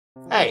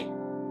Hey,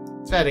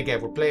 it's Van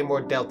again. We're playing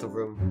more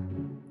DeltaRune.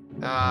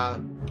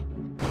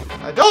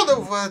 I don't know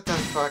what the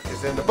fuck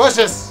is in the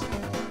bushes!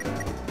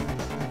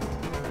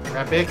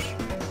 Epic.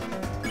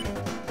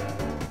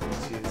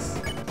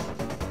 Jeez.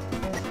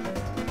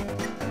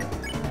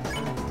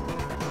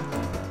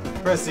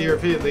 Press E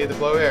repeatedly to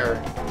blow air.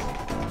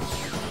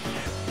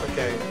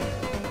 Okay.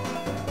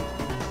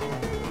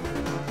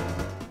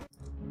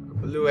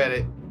 I blew at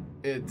it.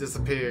 It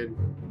disappeared.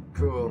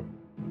 Cool.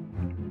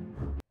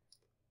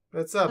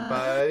 What's up,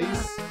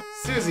 buddies?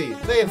 Susie,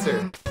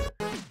 Lancer!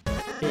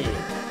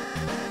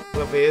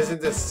 Lovely,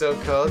 isn't this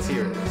so cold?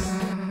 Heroes.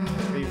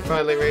 Are you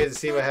finally ready to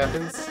see what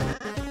happens?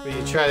 When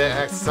you try to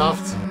act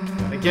soft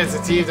against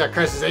a team that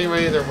crushes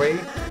anybody in their way?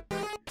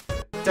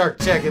 Dark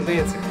Jacket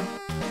Lancer.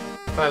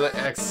 Violet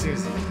X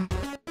Susie.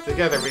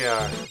 Together we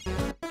are.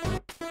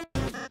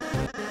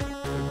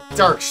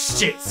 Dark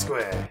Shit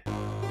Square.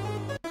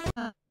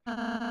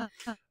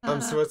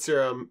 So what's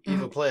your,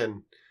 evil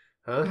plan?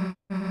 Huh?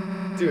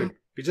 Dude,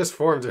 we just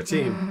formed our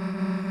team.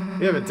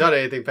 We haven't done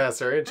anything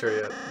past our intro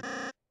yet.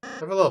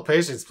 Have a little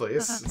patience,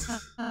 please.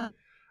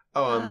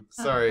 Oh,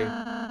 sorry.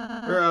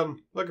 We're,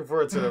 looking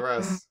forward to the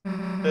rest.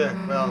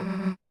 Yeah, well,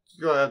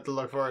 you don't have to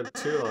look forward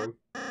too long.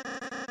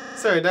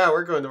 Sorry, now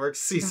we're going to work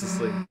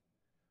ceaselessly.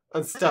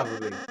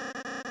 Unstoppably.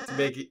 To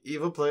make an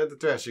evil plan to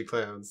thrash you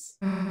clowns.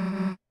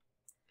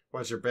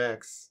 Watch your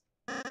backs.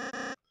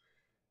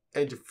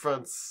 And your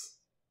fronts.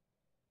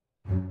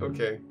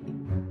 Okay.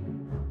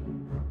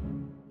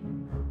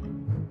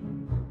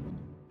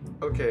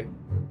 Okay.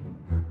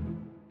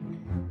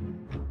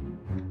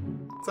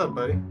 What's up,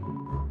 buddy?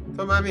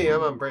 Don't mind me,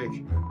 I'm on break.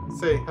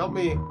 Say, help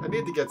me. I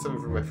need to get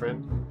something for my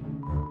friend.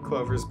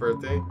 Clover's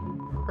birthday.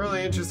 Her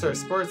only interests are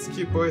sports,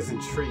 cute boys,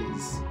 and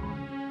trees.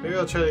 Maybe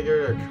I'll try to give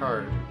her a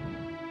card.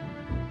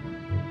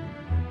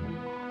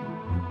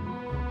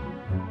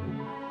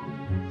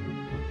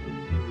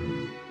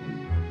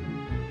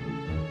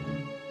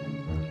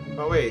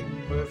 Oh wait,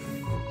 what if...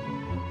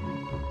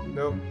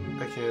 Nope,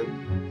 I can't.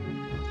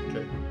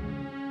 Okay.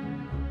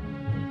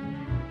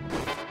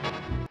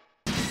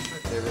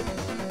 God damn it.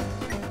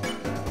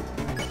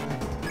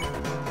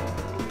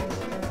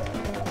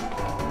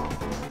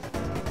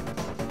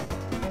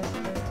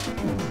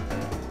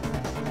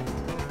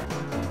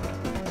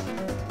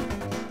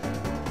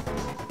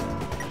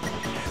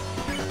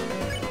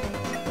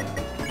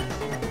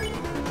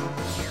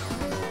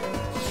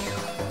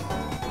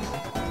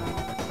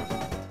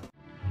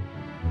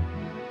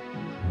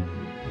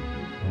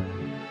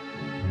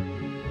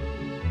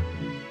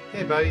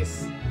 Hey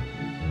buddies.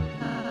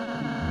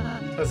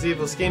 How's the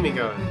evil scheming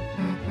going?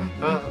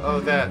 Huh? Oh,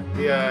 that.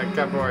 We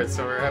got bored,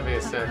 so we're having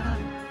a snack.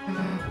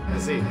 I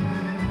see.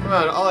 Come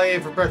on, all I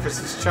ate for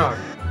breakfast was chalk.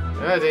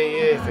 I didn't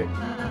eat anything.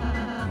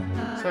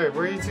 Sorry,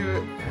 were you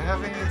two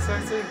having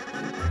exactly?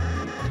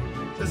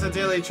 Just a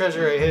daily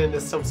treasure I hid into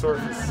some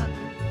surface.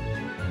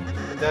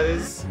 And that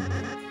is...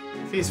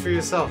 Feast for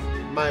yourself,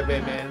 my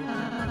baby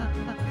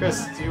man.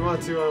 Chris, do you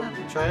want to,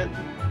 try it?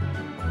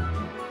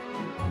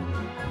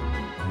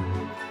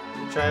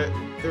 Try it.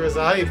 There was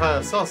a honey pile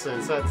of salsa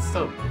inside the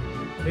stump.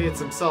 I ate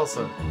some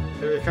salsa.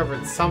 It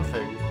recovered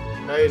something.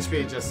 Not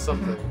HP, just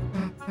something.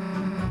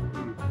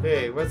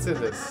 Hey, what's in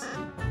this?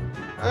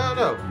 I don't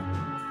know.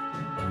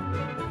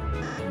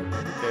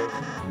 Okay.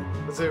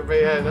 Has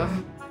everybody had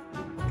enough?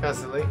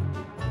 Constantly?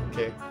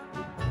 Okay.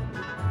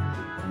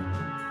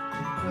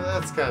 Well,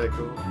 that's kind of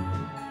cool.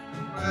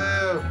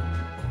 Whoa.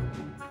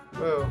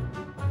 Whoa.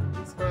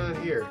 What's going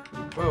on here?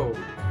 Whoa.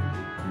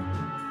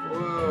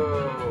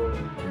 Whoa.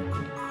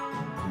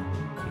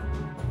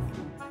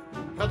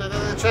 Found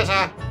another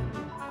treasure!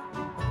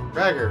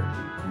 Ragger.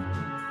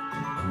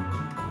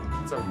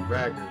 It's a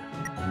ragger.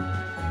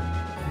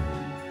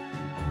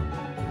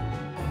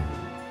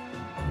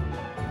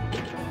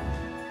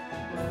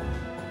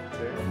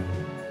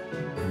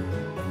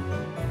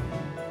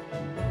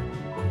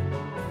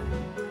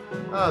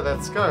 Ah,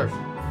 that scarf.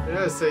 I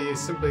noticed that you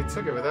simply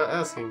took it without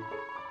asking.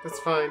 That's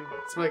fine.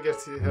 It's my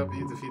gift to help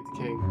you defeat the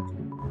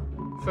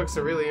king. Folks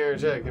are really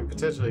energetic and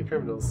potentially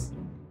criminals.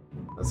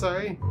 I'm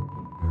sorry.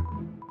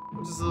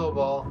 I'm just a little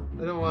ball.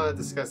 I don't want to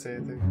discuss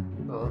anything.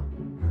 Aw.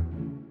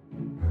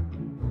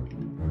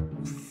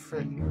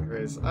 Freaking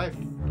Grace.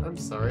 I'm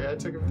sorry. I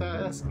took it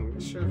without asking. I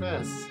should have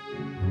asked.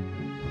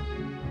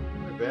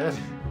 My bad.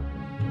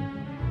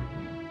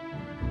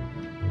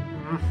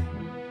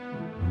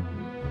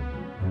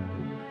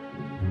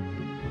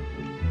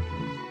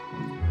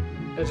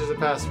 Enter the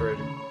password.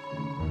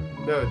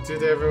 No, due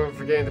to everyone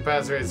forgetting the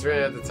password, it's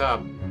written at the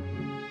top.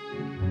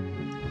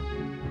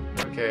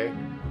 Okay.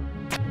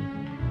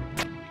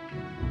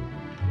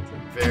 It's a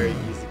very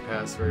easy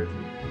password.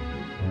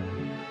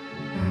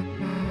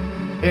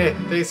 Hey,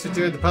 thanks for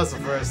doing the puzzle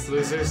for us,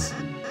 losers.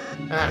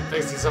 Ah,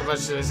 thanks you so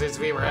much, losers.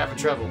 We were having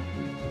trouble.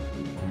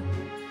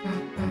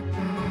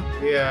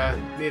 We,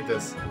 need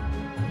this.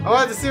 I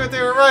wanted to see what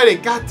they were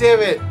writing! God damn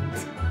it!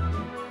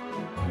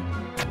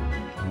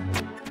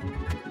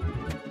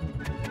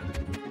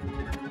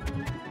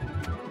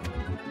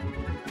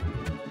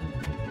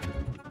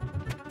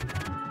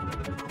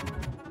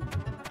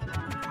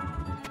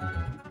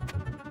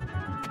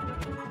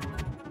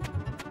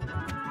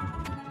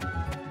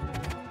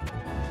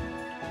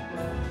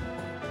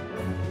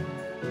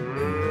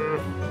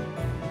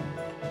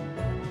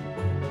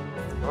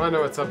 wanna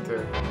know what's up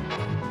there.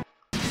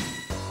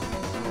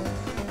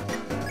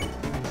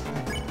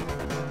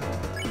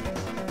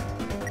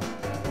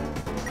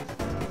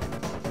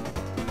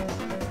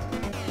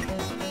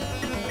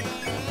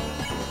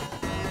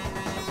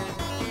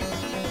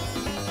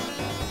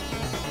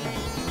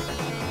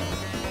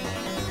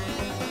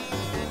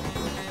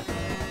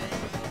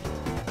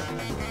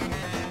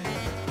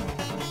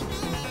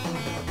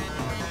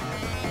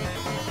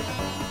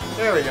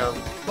 There we go.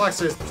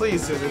 Blockster's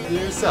pleased with his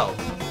new self.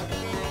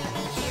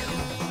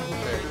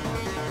 Okay.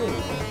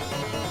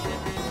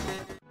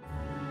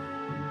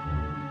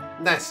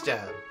 Nice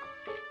job.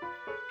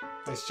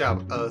 Nice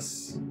job,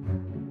 us.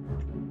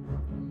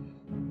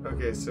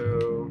 Okay,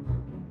 so...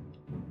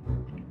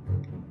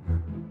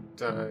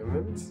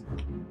 Diamonds.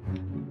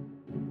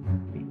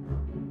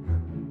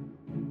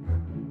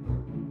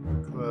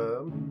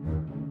 Club.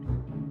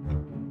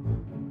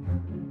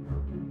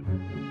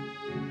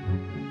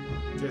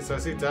 Okay, so I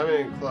see diamond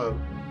and club.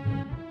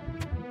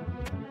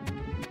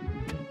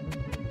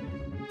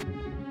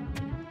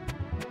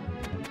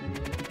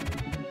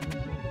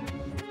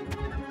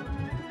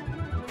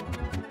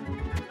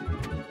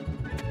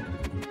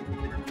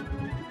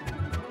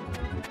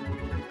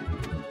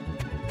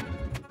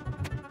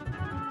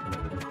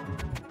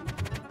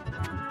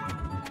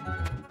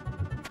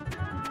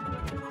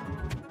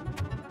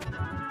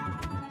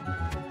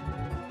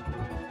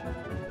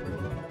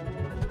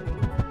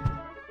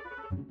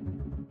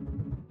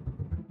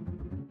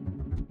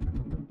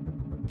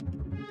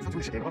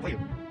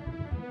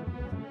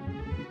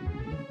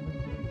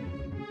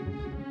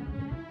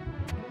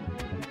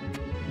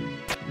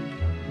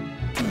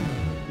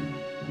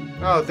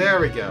 Oh, there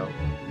we go.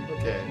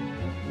 Okay.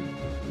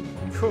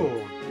 Cool.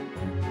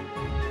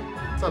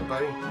 What's up,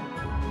 buddy?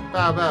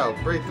 Bow bow.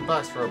 Break the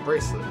box for a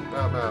bracelet.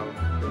 Bow bow.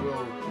 It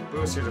will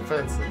boost your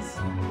defenses.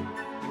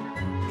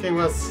 King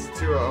wants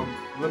to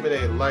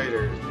eliminate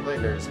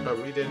lightners, but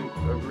we didn't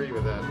agree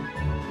with that.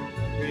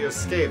 We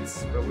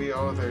escaped, but we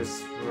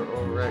others were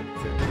all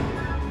arrested.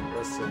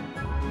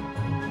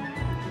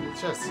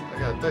 Chest. I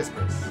got a dice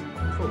brace.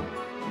 Cool.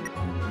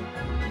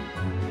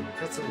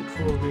 Got some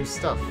cool new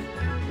stuff.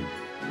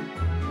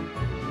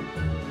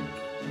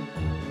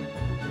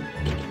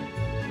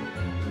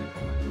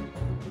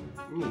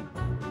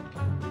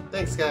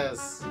 Thanks,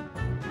 guys.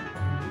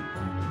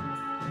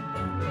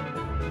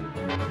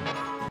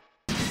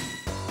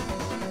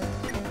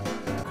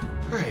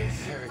 Alright,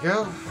 there we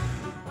go.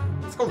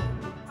 Let's go.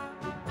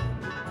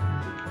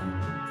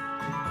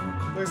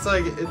 Looks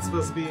like it's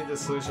supposed to be the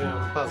solution of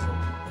the puzzle.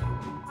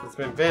 It's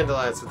been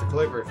vandalized with the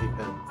calligraphy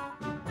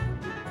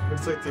pen.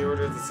 Looks like the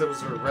order of the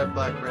symbols were red,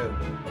 black, red.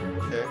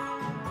 Okay.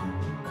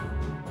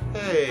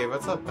 Hey,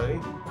 what's up, buddy?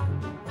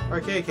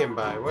 Arcade came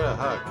by. What a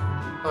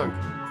hunk.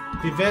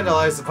 He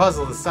vandalized the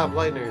puzzle to stop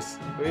lightners.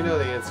 We know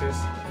the answers.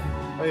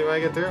 Oh, you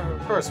want to get through?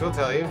 Of course, we'll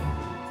tell you.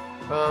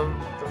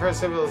 The first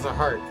symbol is a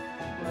heart.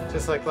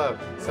 Just like love.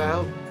 Does that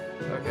help?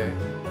 Okay.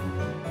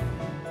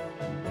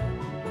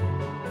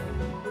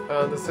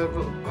 The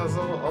symbol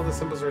puzzle, all the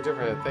symbols were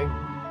different, I think.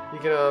 You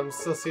can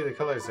still see the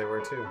colors they were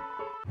too.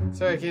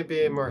 Sorry, I can't be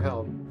any more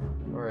help.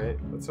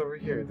 Alright, what's over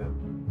here then?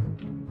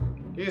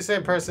 You the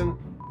same person?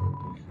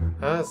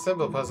 Huh?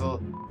 Symbol puzzle?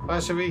 Why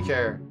should we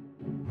care?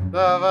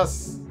 None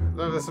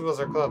of the symbols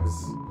are clubs.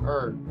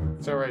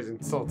 It's alright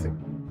insulting.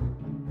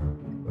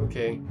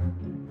 Okay.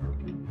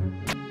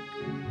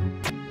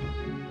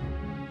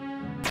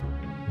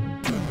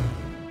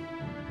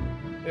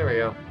 There we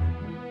go.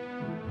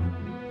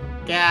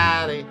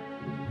 Got it.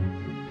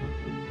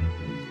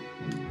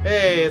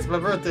 Hey, it's my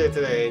birthday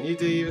today, and you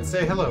didn't even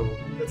say hello.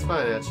 That's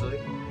fine, actually.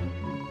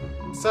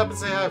 Stop and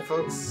say hi,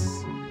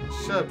 folks.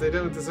 Shut up, they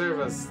don't deserve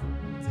us.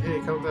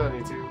 Hey, calm down,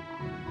 you two.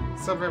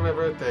 Celebrate my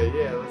birthday.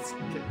 Yeah, let's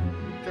get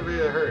ready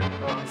to hurt.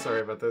 Oh, I'm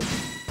sorry about this.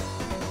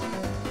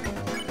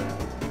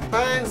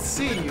 Fine,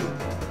 see you.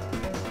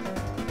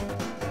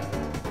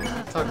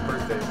 Talk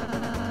birthday.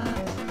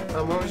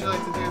 What would you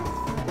like to do?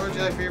 What would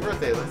you like for your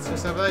birthday? Let's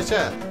just have a nice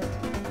chat.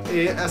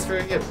 Hey, ask for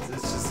a gift.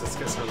 Let's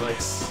get some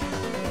likes.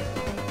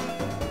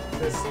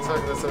 Let's talk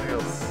about something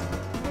else.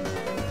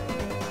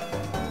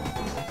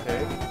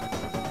 Okay.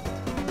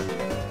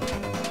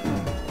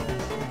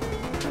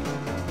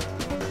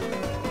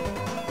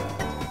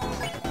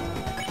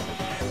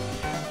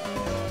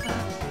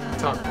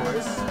 Talk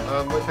boys.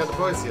 What kind of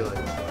boys do you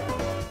like?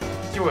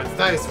 You want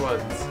nice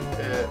ones.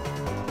 You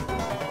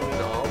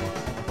know.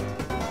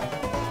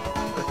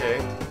 Okay.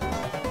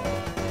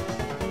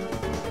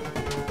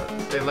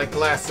 They like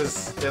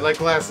glasses. They like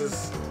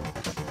glasses.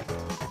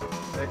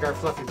 Like our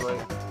fluffy boy.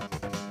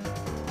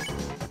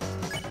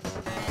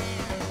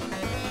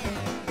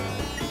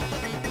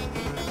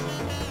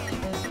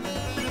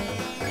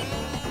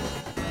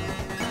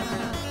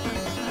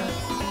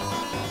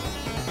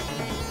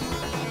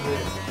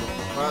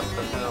 What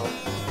the hell?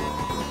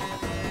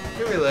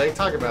 You really like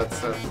talk about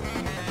stuff.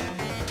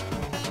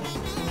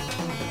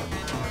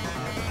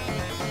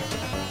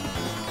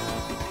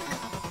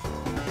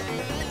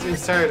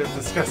 Seems tired of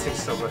discussing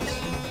so much.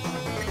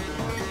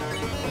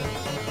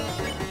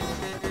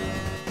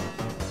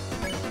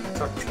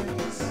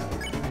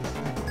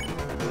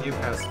 let you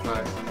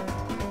pacify.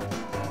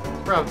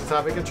 We're off the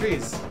topic of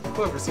trees.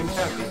 Clover seemed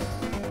happy.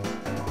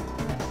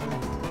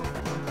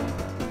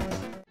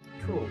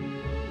 Cool.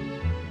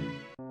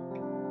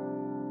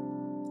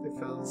 They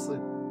fell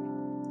asleep.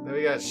 Then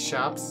we got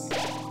shops.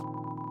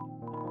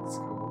 That's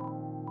cool.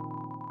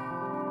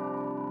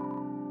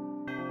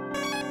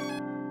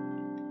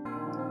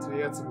 So we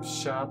got some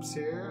shops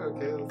here.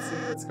 Okay, let's see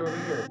what's going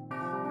on here.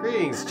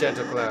 Greetings,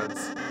 gentle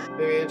clouds.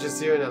 Maybe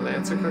interest you in a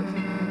Lancer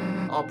cookie?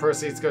 All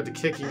proceeds go to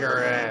kicking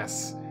our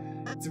ass.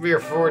 It's a mere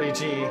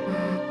 40G.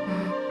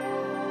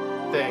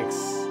 Thanks.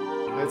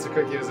 Lancer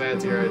cookie was added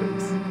to your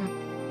items.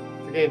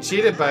 You're getting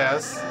cheated by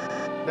us.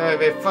 Now I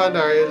may fund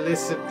our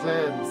illicit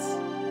plans.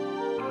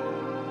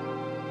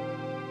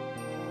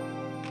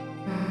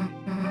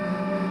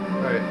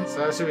 Alright,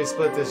 so how should we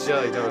split this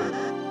jelly donut?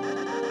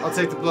 I'll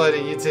take the blood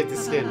and you take the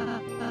skin.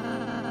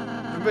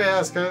 You may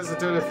ask, how does the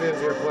donut fit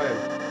into your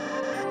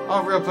plan?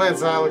 All real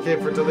plants are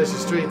allocated for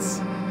delicious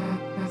treats.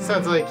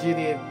 Sounds like you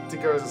need to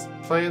go to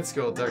plant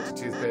school, Dr.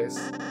 Toothpaste.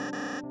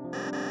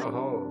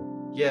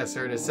 Oh, yes,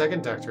 earned a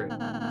second doctorate.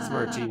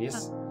 Smart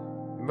genius.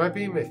 You might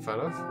be made fun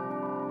of.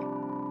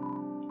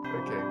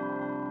 Okay.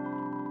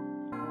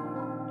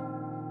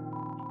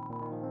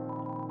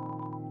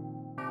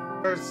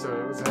 First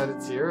one was added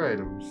to your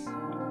items.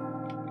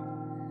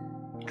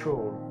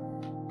 Cool.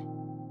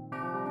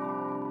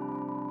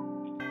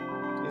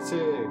 You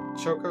say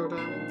Choco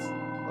Diamonds?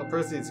 All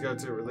proceeds go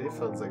to relief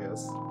funds, I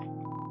guess.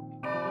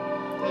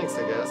 Thanks,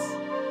 I guess.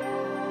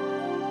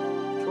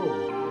 Cool.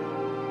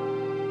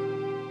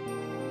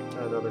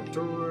 Another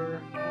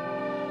door.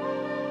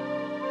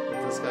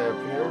 This guy up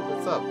here.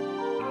 What's up?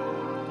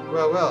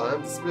 Well,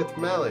 I'm Smith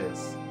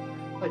Malleus.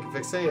 I can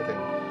fix anything.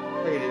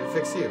 I can even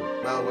fix you.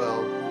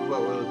 Well,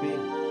 what will it be?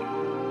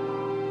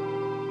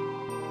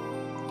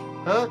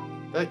 Huh?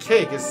 That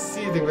cake is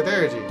seething with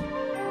energy.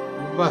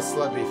 You must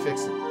let me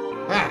fix it.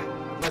 Ah!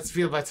 Let's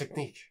feel my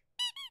technique.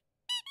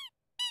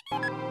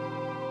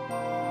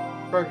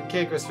 Broken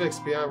cake was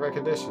fixed beyond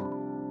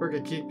recognition.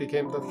 Broken cake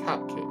became the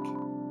top cake.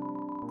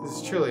 This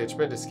is truly a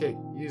tremendous cake.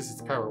 Use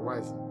its power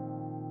wisely.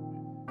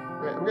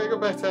 Alright, I'm gonna go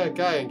back to that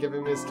guy and give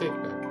him his cake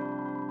back.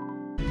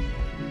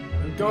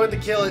 I'm going to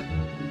kill it.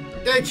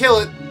 I'm gonna kill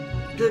it.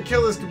 I'm gonna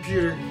kill this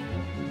computer.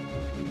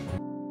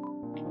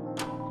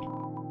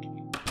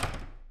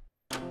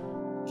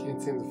 Can't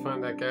seem to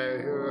find that guy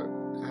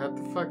who had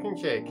the fucking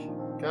cake.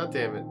 God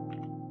damn it.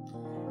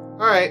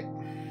 Alright.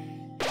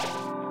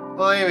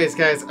 Well, anyways,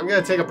 guys, I'm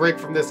gonna take a break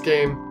from this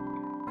game.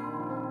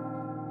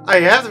 I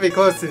have to be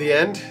close to the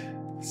end.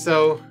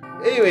 So,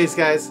 anyways,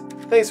 guys,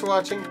 thanks for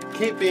watching.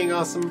 Keep being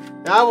awesome.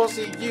 And I will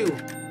see you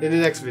in the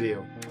next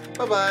video.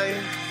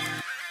 Bye-bye.